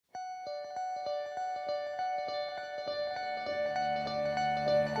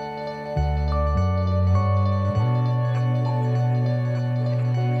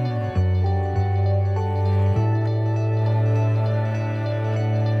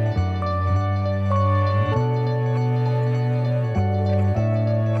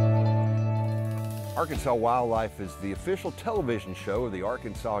Arkansas Wildlife is the official television show of the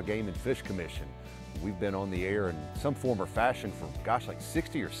Arkansas Game and Fish Commission. We've been on the air in some form or fashion for, gosh, like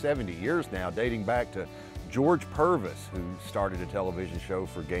 60 or 70 years now, dating back to George Purvis, who started a television show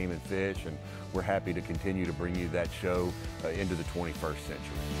for Game and Fish, and we're happy to continue to bring you that show into the 21st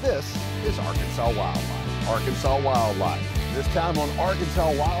century. This is Arkansas Wildlife. Arkansas Wildlife. This time on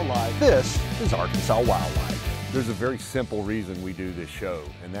Arkansas Wildlife, this is Arkansas Wildlife. There's a very simple reason we do this show,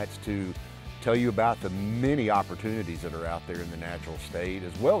 and that's to tell you about the many opportunities that are out there in the natural state,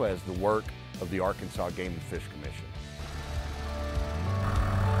 as well as the work of the Arkansas Game and Fish Commission.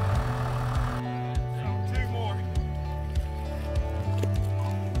 Two more.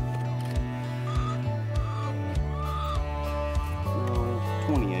 Oh,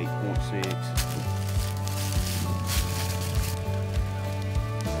 28.6.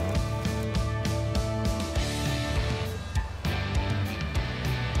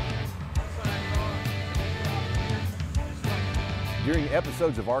 During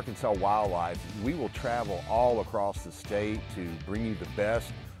episodes of Arkansas Wildlife, we will travel all across the state to bring you the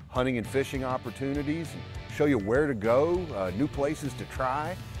best hunting and fishing opportunities, and show you where to go, new places to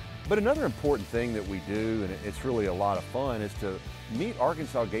try. But another important thing that we do, and it's really a lot of fun, is to meet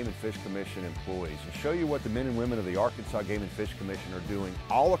Arkansas Game and Fish Commission employees and show you what the men and women of the Arkansas Game and Fish Commission are doing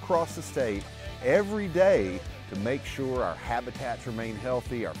all across the state every day to make sure our habitats remain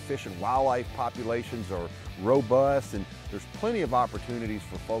healthy, our fish and wildlife populations are robust, and there's plenty of opportunities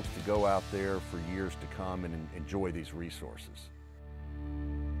for folks to go out there for years to come and enjoy these resources.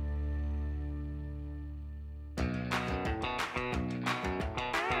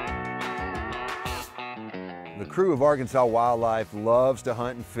 The crew of Arkansas Wildlife loves to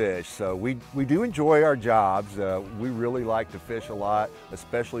hunt and fish, so we do enjoy our jobs. We really like to fish a lot,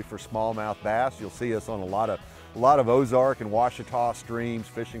 especially for smallmouth bass. You'll see us on a lot of Ozark and Ouachita streams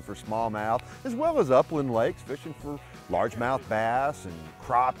fishing for smallmouth, as well as upland lakes fishing for largemouth bass and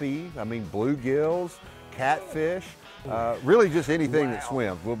crappie, bluegills, catfish, really just anything that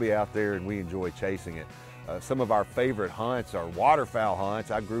swims. We'll be out there and we enjoy chasing it. Some of our favorite hunts are waterfowl hunts.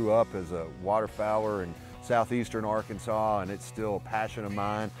 I grew up as a waterfowler in southeastern Arkansas, and it's still a passion of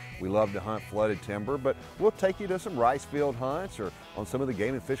mine. We love to hunt flooded timber, but we'll take you to some rice field hunts or on some of the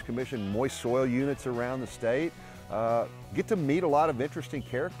Game and Fish Commission moist soil units around the state. Get to meet a lot of interesting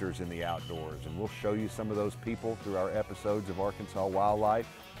characters in the outdoors, and we'll show you some of those people through our episodes of Arkansas Wildlife.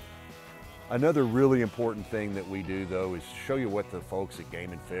 Another really important thing that we do, though, is show you what the folks at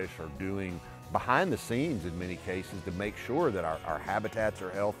Game and Fish are doing behind the scenes in many cases to make sure that our habitats are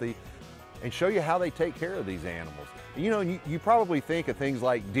healthy, and show you how they take care of these animals. You know, you probably think of things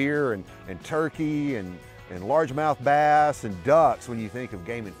like deer and turkey and largemouth bass and ducks when you think of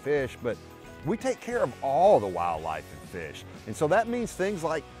Game and Fish, but we take care of all the wildlife and fish. And so that means things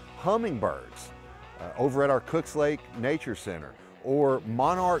like hummingbirds over at our Cooks Lake Nature Center, or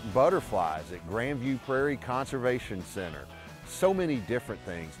monarch butterflies at Grandview Prairie Conservation Center. So many different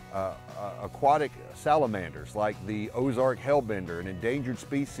things. Aquatic salamanders like the Ozark hellbender, an endangered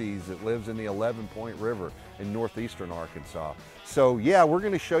species that lives in the 11-Point River in northeastern Arkansas. So yeah, we're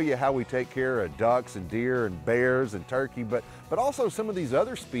going to show you how we take care of ducks and deer and bears and turkey, but also some of these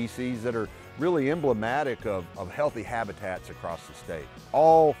other species that are really emblematic of healthy habitats across the state.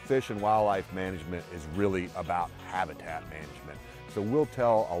 All fish and wildlife management is really about habitat management. So we'll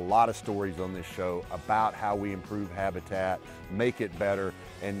tell a lot of stories on this show about how we improve habitat, make it better,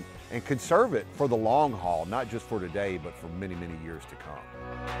 and conserve it for the long haul, not just for today, but for many, many years to come.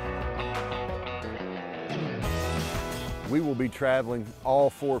 We will be traveling all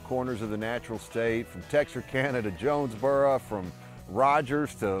four corners of the natural state, from Texarkana to Jonesboro, from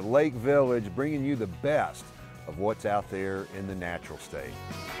Rogers to Lake Village, bringing you the best of what's out there in the natural state.